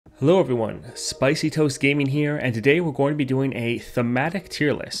Hello everyone, Spicy Toast Gaming here, and today we're going to be doing a thematic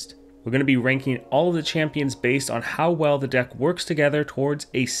tier list. We're going to be ranking all of the champions based on how well the deck works together towards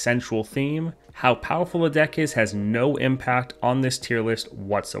a central theme. How powerful the deck is has no impact on this tier list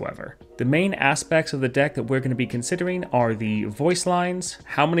whatsoever. The main aspects of the deck that we're going to be considering are the voice lines,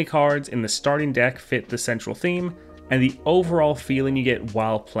 how many cards in the starting deck fit the central theme, and the overall feeling you get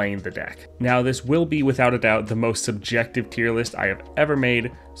while playing the deck. Now, this will be without a doubt the most subjective tier list I have ever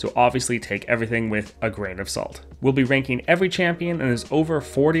made, so obviously take everything with a grain of salt. We'll be ranking every champion, and there's over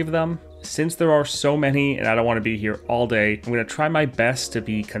 40 of them. Since there are so many and I don't want to be here all day, I'm going to try my best to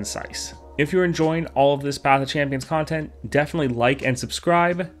be concise. If you're enjoying all of this Path of Champions content, definitely like and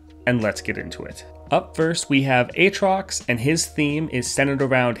subscribe, and let's get into it. Up first, we have Aatrox, and his theme is centered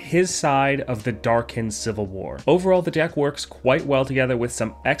around his side of the Darkin Civil War. Overall, the deck works quite well together with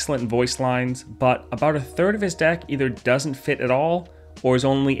some excellent voice lines, but about a third of his deck either doesn't fit at all, or is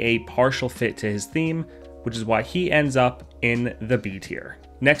only a partial fit to his theme, which is why he ends up in the B tier.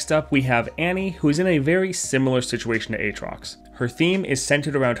 Next up, we have Annie, who is in a very similar situation to Aatrox. Her theme is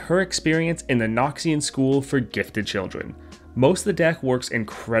centered around her experience in the Noxian School for Gifted Children. Most of the deck works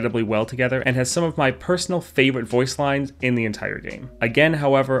incredibly well together and has some of my personal favorite voice lines in the entire game. Again,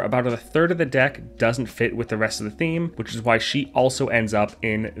 however, about a third of the deck doesn't fit with the rest of the theme, which is why she also ends up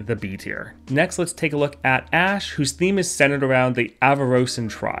in the B tier. Next, let's take a look at Ashe, whose theme is centered around the Avarosan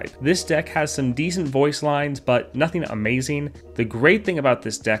tribe. This deck has some decent voice lines, but nothing amazing. The great thing about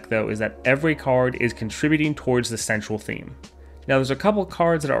this deck, though, is that every card is contributing towards the central theme. Now, there's a couple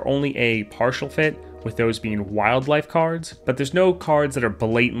cards that are only a partial fit, with those being wildlife cards, but there's no cards that are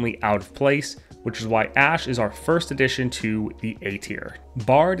blatantly out of place, which is why Ashe is our first addition to the A tier.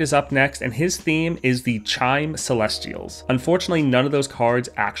 Bard is up next, and his theme is the Chime Celestials. Unfortunately, none of those cards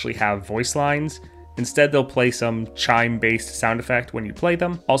actually have voice lines. Instead, they'll play some chime-based sound effect when you play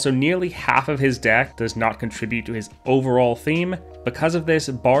them. Also, nearly half of his deck does not contribute to his overall theme. Because of this,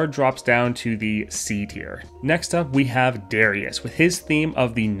 Bard drops down to the C tier. Next up, we have Darius, with his theme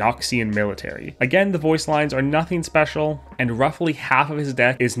of the Noxian military. Again, the voice lines are nothing special, and roughly half of his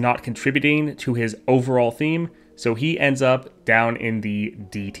deck is not contributing to his overall theme, so he ends up down in the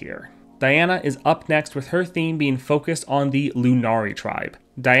D tier. Diana is up next, with her theme being focused on the Lunari tribe.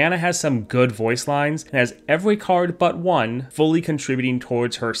 Diana has some good voice lines and has every card but one fully contributing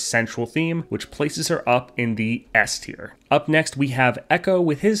towards her central theme, which places her up in the S tier. Up next, we have Echo,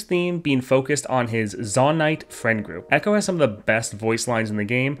 with his theme being focused on his Zonite friend group. Echo has some of the best voice lines in the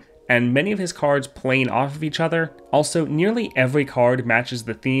game, and many of his cards playing off of each other. Also, nearly every card matches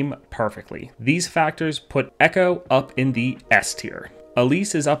the theme perfectly. These factors put Echo up in the S tier.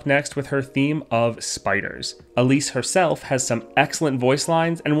 Elise is up next with her theme of spiders. Elise herself has some excellent voice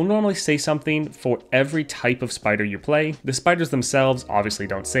lines and will normally say something for every type of spider you play. The spiders themselves obviously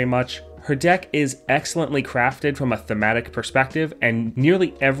don't say much. Her deck is excellently crafted from a thematic perspective, and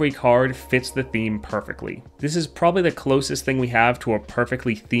nearly every card fits the theme perfectly. This is probably the closest thing we have to a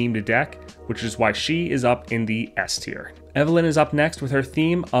perfectly themed deck, which is why she is up in the S tier. Evelyn is up next with her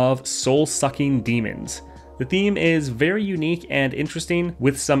theme of soul-sucking demons. The theme is very unique and interesting,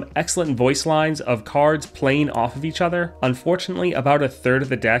 with some excellent voice lines of cards playing off of each other. Unfortunately, about a third of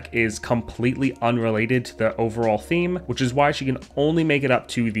the deck is completely unrelated to the overall theme, which is why she can only make it up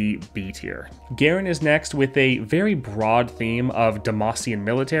to the B tier. Garen is next with a very broad theme of Demacian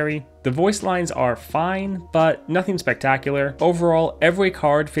military. The voice lines are fine, but nothing spectacular. Overall, every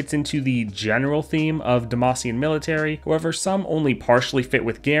card fits into the general theme of Demacian military. However, some only partially fit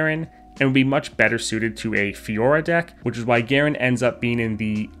with Garen, and would be much better suited to a Fiora deck, which is why Garen ends up being in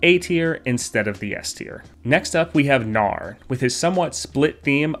the A tier instead of the S tier. Next up, we have Gnar, with his somewhat split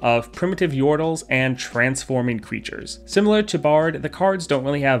theme of primitive Yordles and transforming creatures. Similar to Bard, the cards don't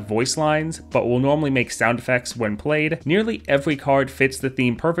really have voice lines, but will normally make sound effects when played. Nearly every card fits the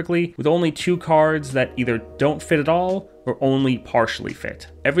theme perfectly, with only two cards that either don't fit at all or only partially fit.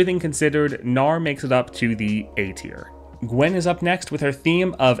 Everything considered, Gnar makes it up to the A tier. Gwen is up next with her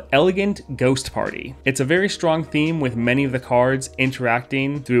theme of Elegant Ghost Party. It's a very strong theme, with many of the cards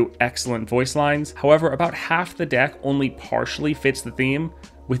interacting through excellent voice lines. However, about half the deck only partially fits the theme,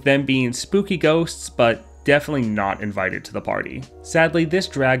 with them being spooky ghosts, but definitely not invited to the party. Sadly, this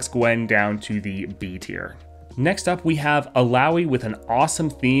drags Gwen down to the B tier. Next up, we have Alawi with an awesome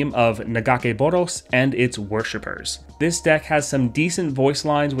theme of Nagake Boros and its worshippers. This deck has some decent voice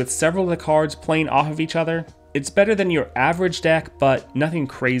lines, with several of the cards playing off of each other. It's better than your average deck, but nothing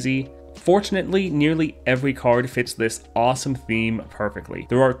crazy. Fortunately, nearly every card fits this awesome theme perfectly.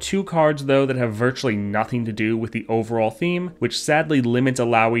 There are two cards though that have virtually nothing to do with the overall theme, which sadly limits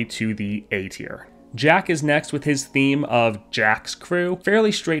Alawi to the A tier. Jack is next with his theme of Jack's Crew.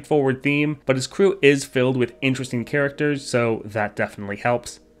 Fairly straightforward theme, but his crew is filled with interesting characters, so that definitely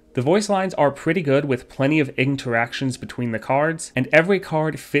helps. The voice lines are pretty good with plenty of interactions between the cards, and every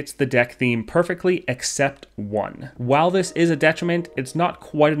card fits the deck theme perfectly except one. While this is a detriment, it's not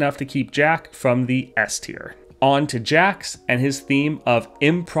quite enough to keep Jack from the S tier. On to Jax and his theme of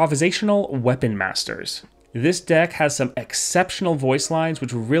Improvisational Weapon Masters. This deck has some exceptional voice lines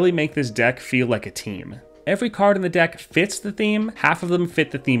which really make this deck feel like a team. Every card in the deck fits the theme, half of them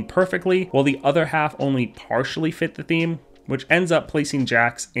fit the theme perfectly, while the other half only partially fit the theme, which ends up placing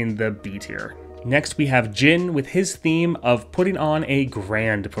Jax in the B tier. Next we have Jin with his theme of putting on a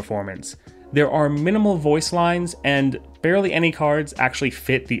grand performance. There are minimal voice lines and barely any cards actually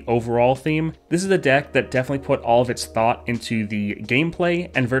fit the overall theme. This is a deck that definitely put all of its thought into the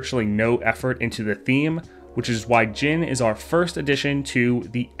gameplay and virtually no effort into the theme, which is why Jin is our first addition to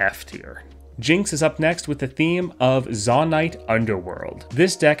the F tier. Jinx is up next with the theme of Zaunite Underworld.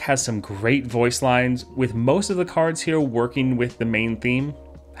 This deck has some great voice lines, with most of the cards here working with the main theme.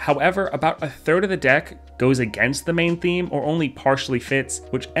 However, about a third of the deck goes against the main theme or only partially fits,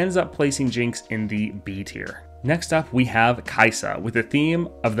 which ends up placing Jinx in the B tier. Next up, we have Kaisa with the theme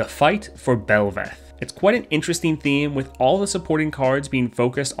of the Fight for Belveth. It's quite an interesting theme with all the supporting cards being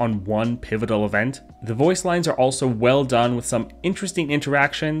focused on one pivotal event. The voice lines are also well done with some interesting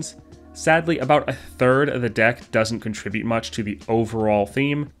interactions. Sadly, about a third of the deck doesn't contribute much to the overall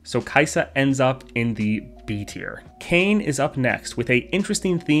theme, so Kaisa ends up in the B tier. Kane is up next with an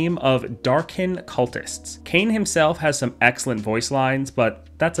interesting theme of Darkin Cultists. Kane himself has some excellent voice lines, but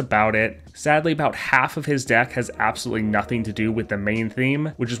that's about it. Sadly, about half of his deck has absolutely nothing to do with the main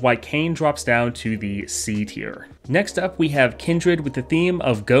theme, which is why Kane drops down to the C tier. Next up, we have Kindred with the theme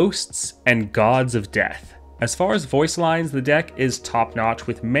of Ghosts and Gods of Death. As far as voice lines, the deck is top-notch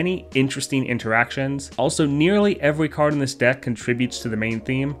with many interesting interactions. Also, nearly every card in this deck contributes to the main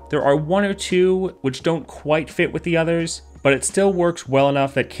theme. There are one or two which don't quite fit with the others, but it still works well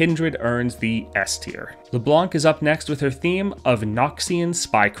enough that Kindred earns the S tier. LeBlanc is up next with her theme of Noxian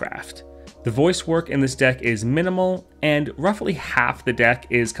Spycraft. The voice work in this deck is minimal, and roughly half the deck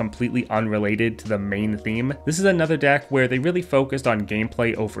is completely unrelated to the main theme. This is another deck where they really focused on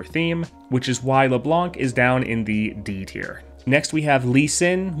gameplay over theme, which is why LeBlanc is down in the D tier. Next we have Lee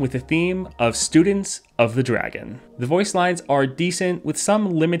Sin with the theme of Students of the Dragon. The voice lines are decent with some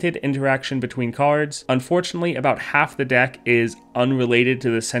limited interaction between cards. Unfortunately, about half the deck is unrelated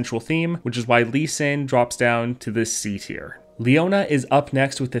to the central theme, which is why Lee Sin drops down to the C tier. Leona is up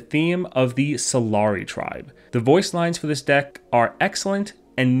next with the theme of the Solari tribe. The voice lines for this deck are excellent,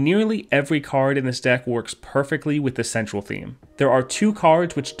 and nearly every card in this deck works perfectly with the central theme. There are two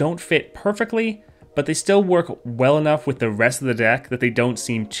cards which don't fit perfectly, but they still work well enough with the rest of the deck that they don't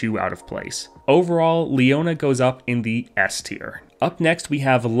seem too out of place. Overall, Leona goes up in the S tier. Up next, we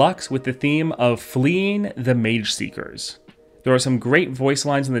have Lux with the theme of Fleeing the Mage Seekers. There are some great voice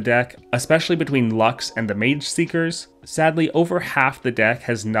lines in the deck, especially between Lux and the Mage Seekers. Sadly, over half the deck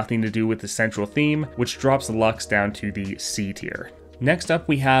has nothing to do with the central theme, which drops Lux down to the C tier. Next up,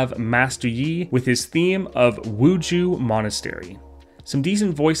 we have Master Yi with his theme of Wuju Monastery. Some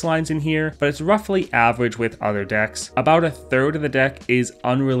decent voice lines in here, but it's roughly average with other decks. About a third of the deck is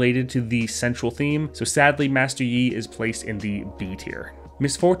unrelated to the central theme, so sadly Master Yi is placed in the B tier.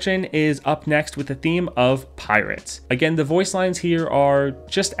 Misfortune is up next with the theme of Pirates. Again, the voice lines here are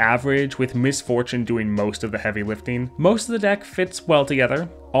just average, with Misfortune doing most of the heavy lifting. Most of the deck fits well together,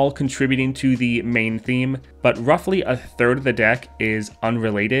 all contributing to the main theme, but roughly a third of the deck is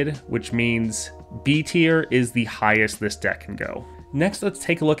unrelated, which means B tier is the highest this deck can go. Next, let's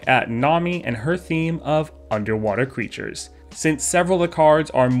take a look at Nami and her theme of Underwater Creatures. Since several of the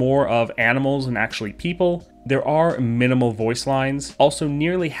cards are more of animals than actually people, there are minimal voice lines. Also,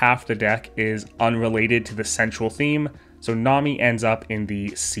 nearly half the deck is unrelated to the central theme, so Nami ends up in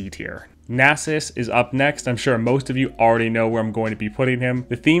the C tier. Nasus is up next. I'm sure most of you already know where I'm going to be putting him.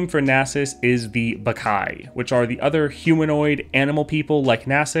 The theme for Nasus is the Bakai, which are the other humanoid animal people like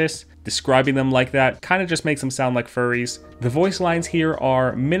Nasus. Describing them like that kind of just makes them sound like furries. The voice lines here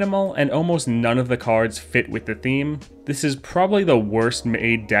are minimal, and almost none of the cards fit with the theme. This is probably the worst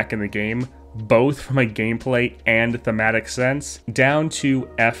made deck in the game, both from a gameplay and thematic sense. Down to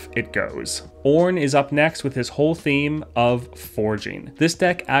F it goes. Ornn is up next with his whole theme of Forging. This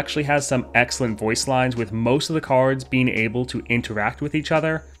deck actually has some excellent voice lines, with most of the cards being able to interact with each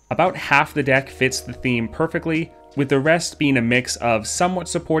other. About half the deck fits the theme perfectly, with the rest being a mix of somewhat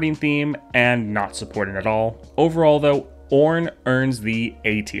supporting theme and not supporting at all. Overall though, Ornn earns the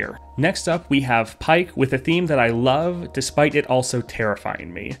A tier. Next up, we have Pike with a theme that I love, despite it also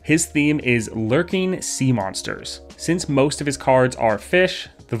terrifying me. His theme is lurking sea monsters. Since most of his cards are fish,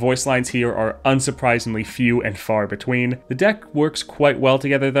 the voice lines here are unsurprisingly few and far between. The deck works quite well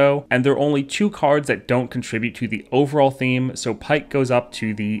together though, and there are only 2 cards that don't contribute to the overall theme, so Pike goes up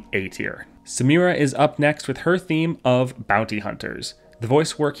to the A tier. Samira is up next with her theme of bounty hunters. The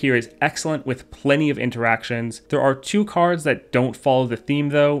voice work here is excellent with plenty of interactions. There are 2 cards that don't follow the theme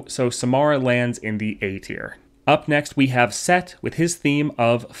though, so Samara lands in the A tier. Up next, we have Set with his theme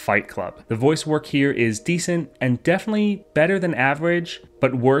of Fight Club. The voice work here is decent and definitely better than average,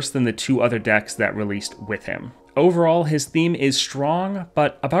 but worse than the 2 other decks that released with him. Overall, his theme is strong,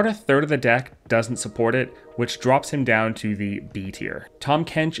 but about a third of the deck doesn't support it, which drops him down to the B tier. Tahm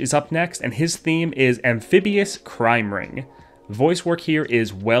Kench is up next, and his theme is Amphibious Crime Ring. Voice work here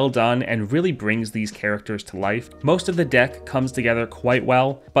is well done and really brings these characters to life. Most of the deck comes together quite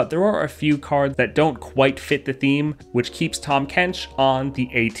well, but there are a few cards that don't quite fit the theme, which keeps Tahm Kench on the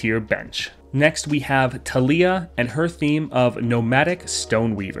A tier bench. Next, we have Talia and her theme of Nomadic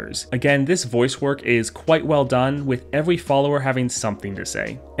Stoneweavers. Again, this voice work is quite well done, with every follower having something to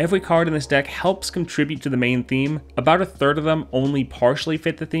say. Every card in this deck helps contribute to the main theme. About a third of them only partially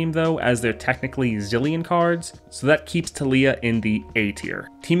fit the theme though, as they're technically Zillion cards, so that keeps Talia in the A tier.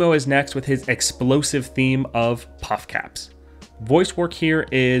 Teemo is next with his explosive theme of Puff Caps. Voice work here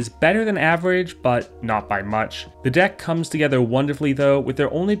is better than average, but not by much. The deck comes together wonderfully though, with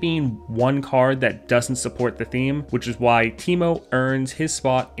there only being 1 card that doesn't support the theme, which is why Teemo earns his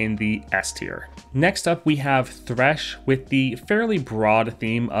spot in the S tier. Next up, we have Thresh with the fairly broad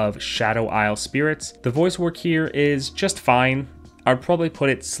theme of Shadow Isle Spirits. The voice work here is just fine. I'd probably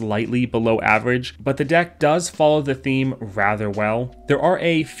put it slightly below average, but the deck does follow the theme rather well. There are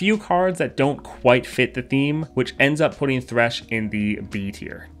a few cards that don't quite fit the theme, which ends up putting Thresh in the B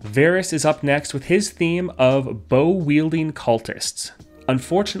tier. Varus is up next with his theme of bow-wielding cultists.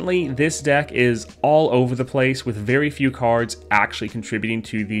 Unfortunately, this deck is all over the place with very few cards actually contributing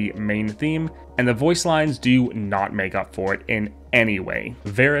to the main theme, and the voice lines do not make up for it in any way.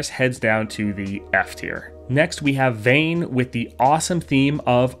 Varus heads down to the F tier. Next, we have Vayne with the awesome theme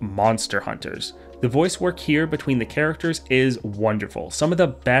of Monster Hunters. The voice work here between the characters is wonderful, some of the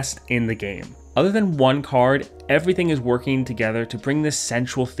best in the game. Other than 1 card, everything is working together to bring this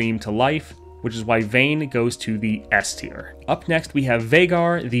central theme to life, which is why Vayne goes to the S tier. Up next, we have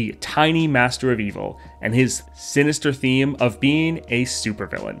Vhagar, the tiny master of evil, and his sinister theme of being a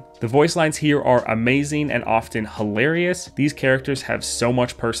supervillain. The voice lines here are amazing and often hilarious. These characters have so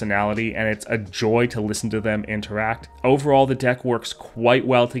much personality, and it's a joy to listen to them interact. Overall, the deck works quite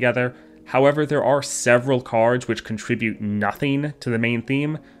well together. However, there are several cards which contribute nothing to the main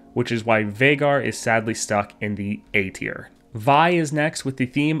theme, which is why Vhagar is sadly stuck in the A tier. Vi is next with the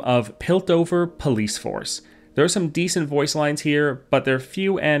theme of Piltover Police Force. There are some decent voice lines here, but they're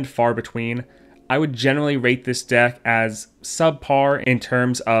few and far between. I would generally rate this deck as subpar in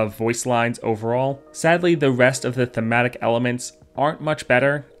terms of voice lines overall. Sadly, the rest of the thematic elements aren't much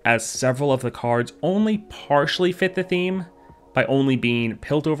better, as several of the cards only partially fit the theme by only being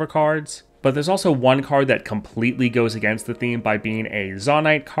Piltover cards. But there's also 1 card that completely goes against the theme by being a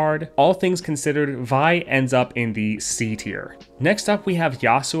Zaunite card. All things considered, Vi ends up in the C tier. Next up, we have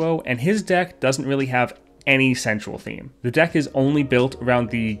Yasuo, and his deck doesn't really have any central theme. The deck is only built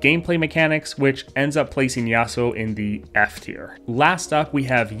around the gameplay mechanics, which ends up placing Yasuo in the F tier. Last up, we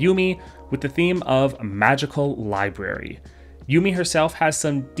have Yuumi with the theme of Magical Library. Yuumi herself has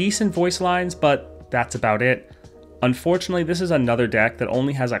some decent voice lines, but that's about it. Unfortunately, this is another deck that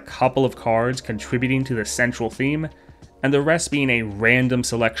only has a couple of cards contributing to the central theme, and the rest being a random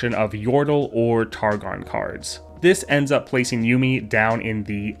selection of Yordle or Targon cards. This ends up placing Yuumi down in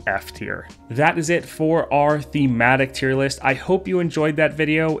the F tier. That is it for our thematic tier list. I hope you enjoyed that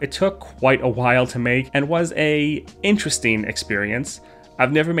video. It took quite a while to make and was an interesting experience.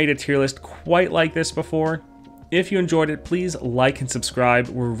 I've never made a tier list quite like this before. If you enjoyed it, please like and subscribe.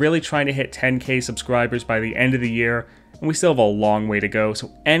 We're really trying to hit 10K subscribers by the end of the year, and we still have a long way to go,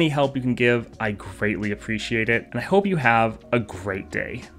 so any help you can give, I greatly appreciate it, and I hope you have a great day.